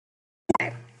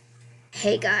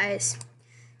Hey guys,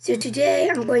 so today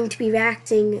I'm going to be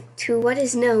reacting to what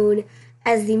is known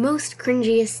as the most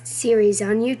cringiest series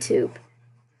on YouTube.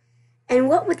 And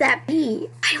what would that be?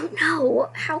 I don't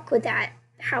know. How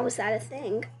is that a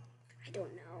thing? I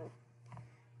don't know.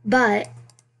 But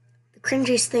the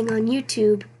cringiest thing on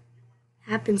YouTube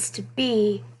happens to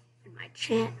be in my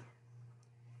channel.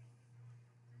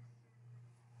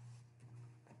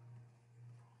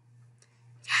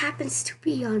 It happens to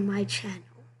be on my channel.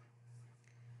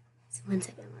 So 1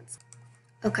 second,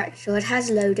 Okay, so it has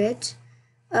loaded.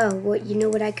 Oh, well, you know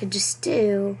what I could just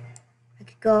do? I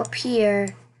could go up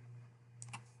here,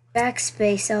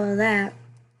 backspace all of that,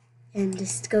 and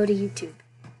just go to YouTube.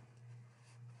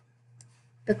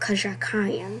 Because I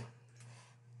can.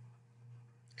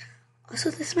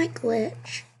 Also, this might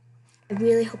glitch. I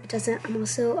really hope it doesn't. I'm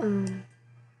also,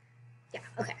 yeah,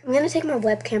 okay. I'm gonna take my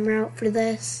webcam out for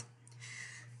this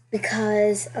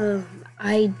because,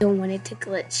 I don't want it to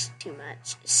glitch too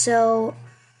much. So,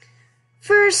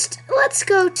 first, let's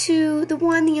go to the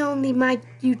one, the only, my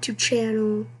YouTube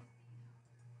channel.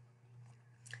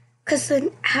 Because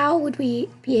then how would we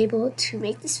be able to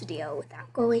make this video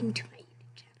without going to my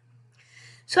YouTube channel?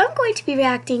 So I'm going to be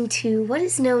reacting to what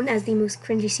is known as the most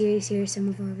cringy series. Here are some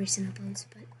of our recent uploads.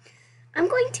 But I'm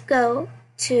going to go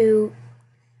to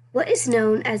what is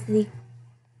known as the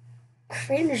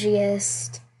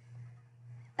cringiest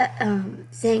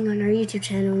thing on our YouTube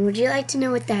channel. Would you like to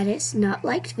know what that is? Not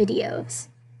liked videos,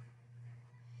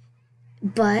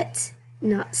 but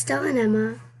not Stella and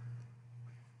Emma,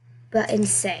 but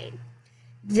insane.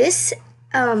 This,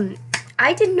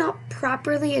 I did not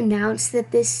properly announce that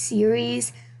this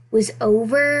series was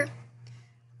over.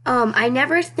 I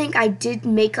never think I did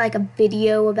make like a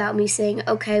video about me saying,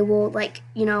 okay, well, like,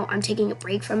 you know, I'm taking a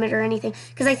break from it or anything,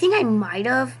 because I think I might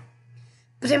have.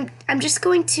 But I'm just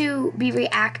going to be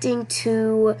reacting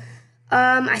to,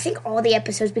 I think all the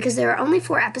episodes, because there are only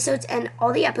 4 episodes, and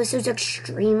all the episodes are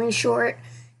extremely short,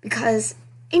 because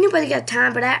ain't nobody got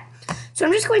time for that. So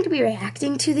I'm just going to be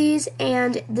reacting to these,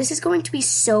 and this is going to be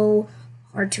so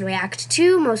hard to react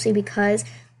to, mostly because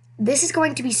this is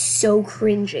going to be so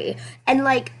cringy. And,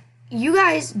 like, you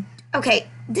guys, okay,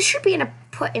 this should be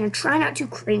put in a try not to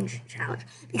cringe challenge,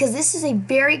 because this is a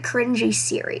very cringy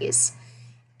series.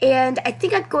 And I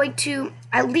think I'm going to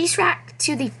at least react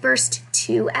to the first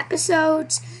 2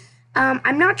 episodes.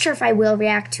 I'm not sure if I will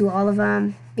react to all of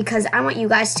them, because I want you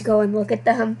guys to go and look at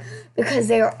them, because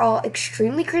they are all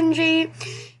extremely cringy.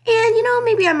 And, you know,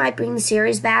 maybe I might bring the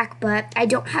series back, but I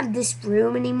don't have this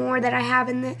room anymore that I have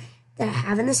in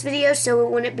this video, so it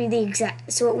wouldn't be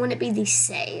the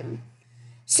same.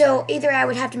 So either I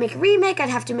would have to make a remake, I'd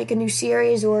have to make a new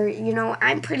series, or, you know,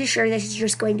 I'm pretty sure this is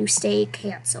just going to stay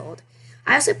canceled.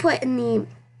 I also put in the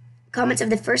comments of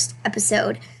the first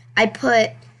episode, I put,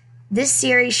 this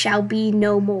series shall be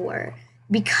no more,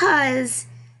 because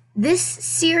this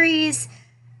series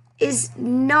is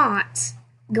not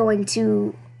going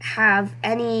to have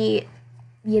any,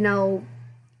 you know,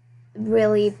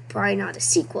 really probably not a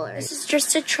sequel. This is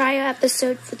just a trial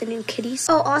episode for the new kitties.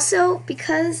 Oh, also,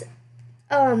 because,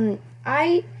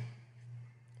 I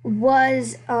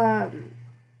was,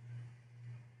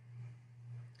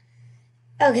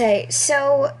 okay,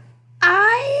 so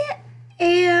I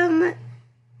am,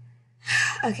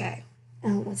 okay,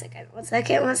 oh, one second,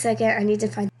 I need to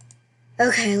find,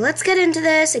 okay, let's get into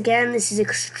this. Again, this is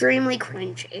extremely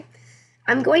cringy.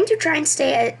 I'm going to try and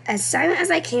stay as silent as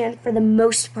I can for the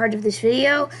most part of this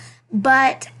video,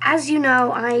 but as you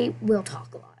know, I will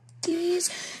talk a lot. Series,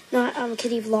 not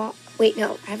kitty vlog. Wait,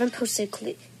 no, I haven't posted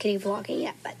kitty vlogging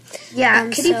yet, but yeah,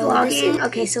 kitty vlogging.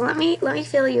 Okay, so let me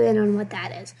fill you in on what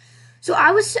that is. So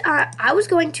I was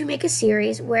going to make a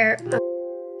series where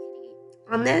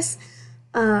on this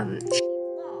she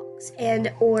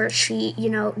vlogs or she, you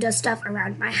know, does stuff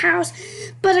around my house,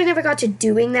 but I never got to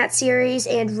doing that series,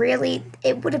 and really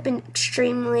it would have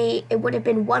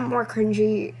been one more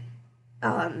cringy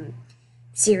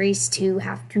series to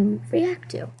have to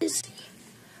react to.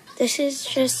 This is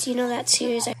just, you know, that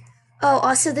series. Oh,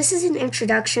 also this is an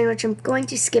introduction, which I'm going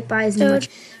to skip by as much.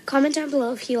 Comment down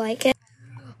below if you like it.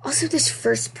 Also, this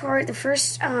first part, the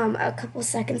first a couple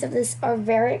seconds of this are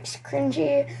very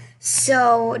cringy,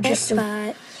 so just...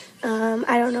 But,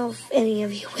 I don't know if any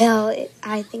of you will.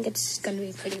 I think it's going to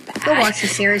be pretty bad. Go watch the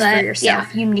series for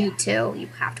yourself. Yeah. You need to. You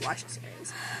have to watch the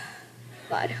series.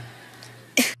 But...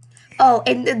 Oh,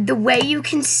 and the way you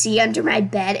can see under my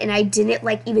bed, and I didn't,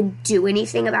 like, even do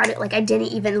anything about it. Like, I didn't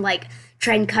even, like,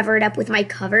 try and cover it up with my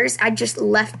covers. I just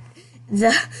left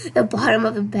the bottom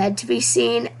of the bed to be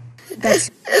seen.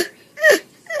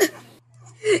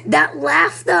 That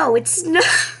laugh, though, it's not...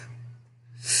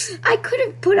 I could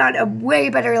have put on a way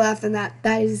better laugh than that.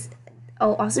 That is...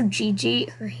 Oh, also Gigi,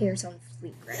 her hair's on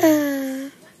fleek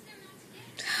right.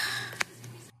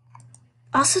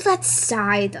 Also that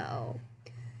sigh, though.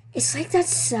 It's like that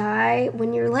sigh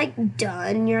when you're, like,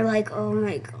 done. You're like, oh,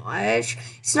 my gosh.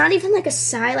 It's not even, like, a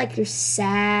sigh like you're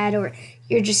sad or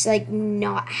you're just, like,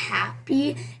 not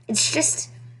happy. It's just...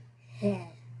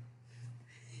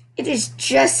 It is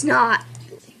just not...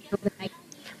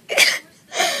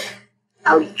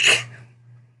 Oh.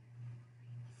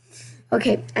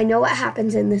 Okay, I know what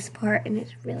happens in this part, and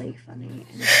it's really funny.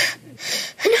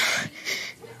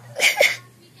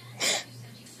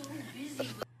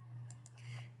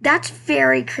 That's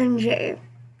very cringy.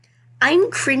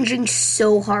 I'm cringing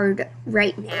so hard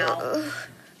right now.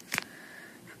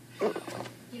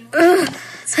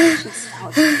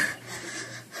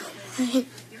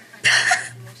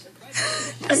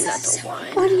 Another one.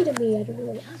 Funny to me. I don't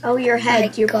know. Oh, your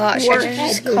head. Your gosh, poor I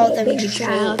just head, call them baby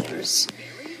child. dreams.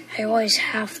 I always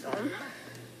have them.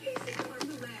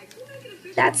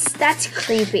 That's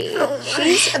creepy.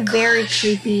 She's a very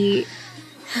creepy.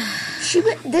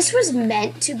 This was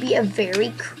meant to be a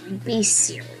very creepy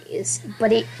series,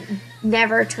 but it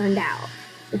never turned out.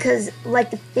 Because,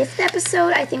 like, the 5th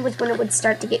episode, I think, was when it would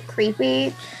start to get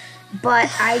creepy,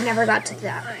 but I never got to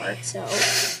that part, so...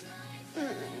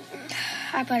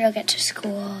 I better get to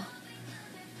school.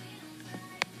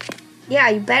 Yeah,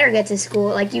 you better get to school.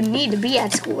 Like, you need to be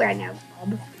at school right now,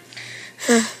 Bob.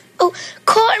 Oh,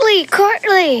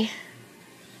 Courtly!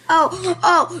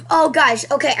 Oh, guys.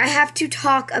 Okay, I have to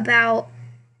talk about,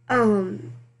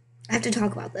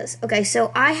 this. Okay,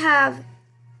 so I have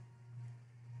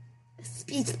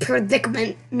speech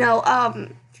predicament. No,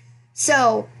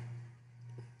 so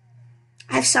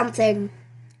I have something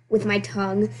with my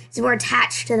tongue. It's more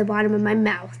attached to the bottom of my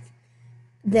mouth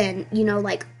than,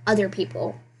 like other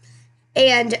people.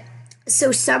 And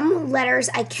so some letters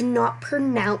I cannot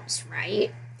pronounce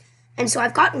right. And so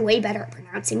I've gotten way better at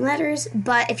pronouncing letters,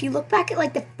 but if you look back at,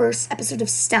 like, the first episode of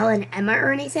Stella and Emma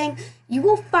or anything, you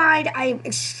will find I'm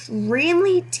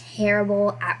extremely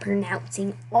terrible at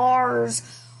pronouncing R's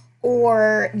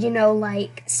or,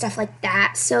 like, stuff like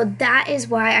that. So that is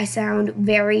why I sound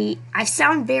very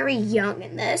young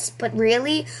in this, but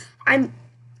really, I'm,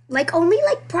 like, only,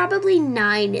 like, probably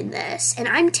 9 in this, and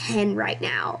I'm 10 right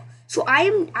now. So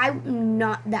I'm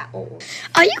not that old.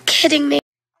 Are you kidding me?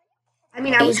 I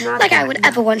mean, I was not like I would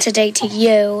ever want to date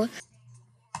you.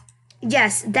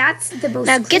 Yes, that's the most...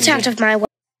 Now get out of my way.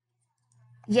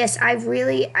 Yes,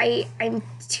 I'm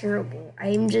terrible.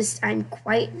 I'm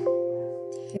quite...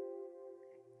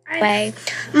 Way.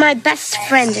 My best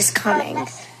friend is coming.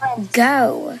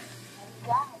 Go.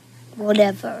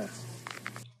 Whatever.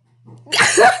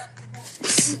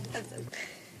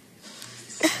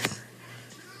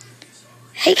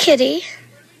 Hey, kitty.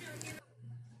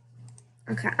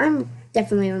 Okay, I'm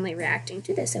definitely only reacting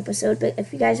to this episode, but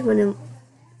if you guys want to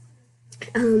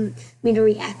me to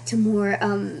react to more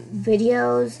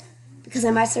videos, because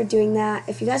I might start doing that.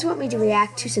 If you guys want me to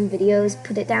react to some videos,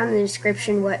 put it down in the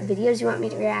description what videos you want me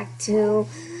to react to.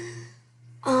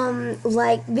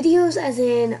 Like videos as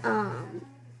in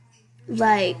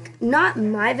like not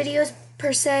my videos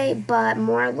per se, but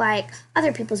more like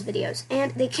other people's videos.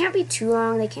 And they can't be too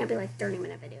long. They can't be like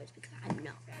 30-minute videos because I'm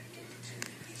not reacting.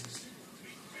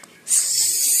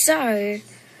 So,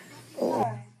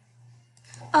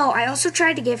 I also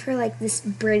tried to give her like this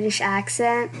British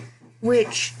accent,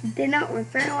 which did not work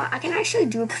very well. I can actually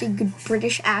do a pretty good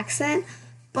British accent,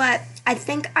 but I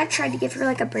think I tried to give her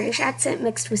like a British accent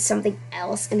mixed with something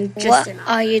else, and it just did not.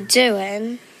 What are you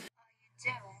doing?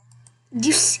 Do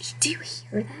you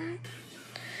hear that?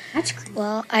 That's crazy.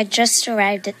 Well, I just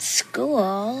arrived at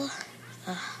school.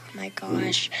 Oh my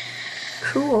gosh.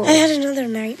 Cool. I had another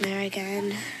nightmare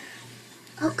again.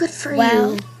 Oh, good for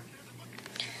Well, you.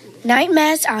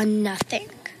 Nightmares are nothing.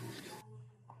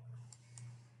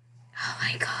 Oh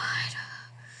my god.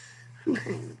 I'm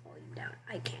turning the volume down.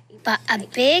 I can't even. But a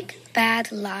big,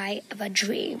 bad lie of a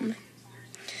dream.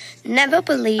 Never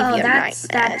believe your nightmares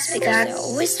because they're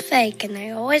always fake and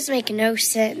they always make no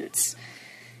sense.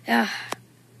 Ugh.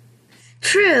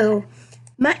 True.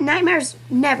 Nightmares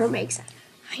never make sense.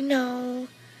 I know.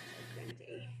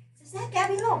 Is that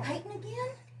Gabby Little Peyton again?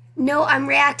 No, I'm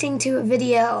reacting to a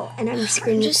video and I'm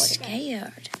screen I'm just recording.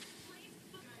 scared.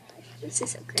 This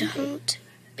is so crazy. Don't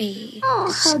be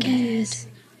scared. Huggies.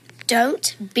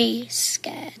 Don't be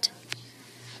scared.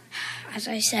 As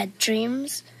I said,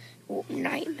 dreams,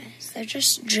 nightmares, they're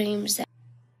just dreams that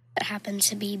happen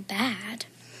to be bad.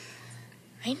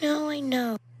 I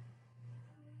know.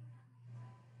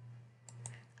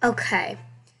 Okay.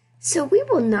 So we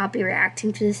will not be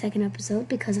reacting to the second episode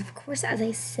because, of course, as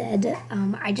I said,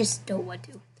 I just don't want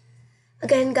to.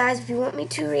 Again, guys, if you want me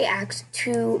to react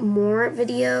to more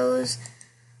videos,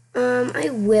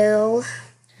 I will.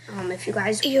 If you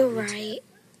guys, You're right.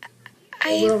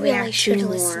 I really should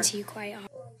listen to you quite often.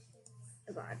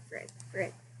 Oh God,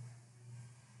 frick.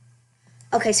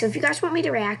 Okay, so if you guys want me to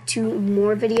react to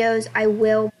more videos, I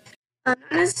will. Not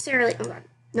necessarily. Oh God.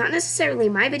 Not necessarily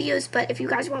my videos, but if you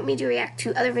guys want me to react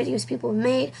to other videos people have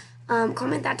made,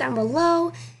 comment that down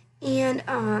below, and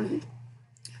I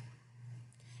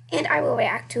will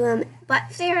react to them. But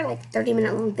if they are like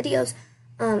 30-minute long videos,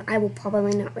 I will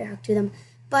probably not react to them.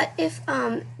 But if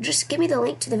just give me the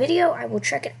link to the video, I will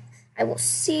check it. I will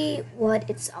see what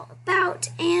it's all about,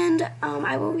 and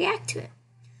I will react to it.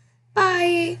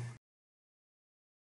 Bye.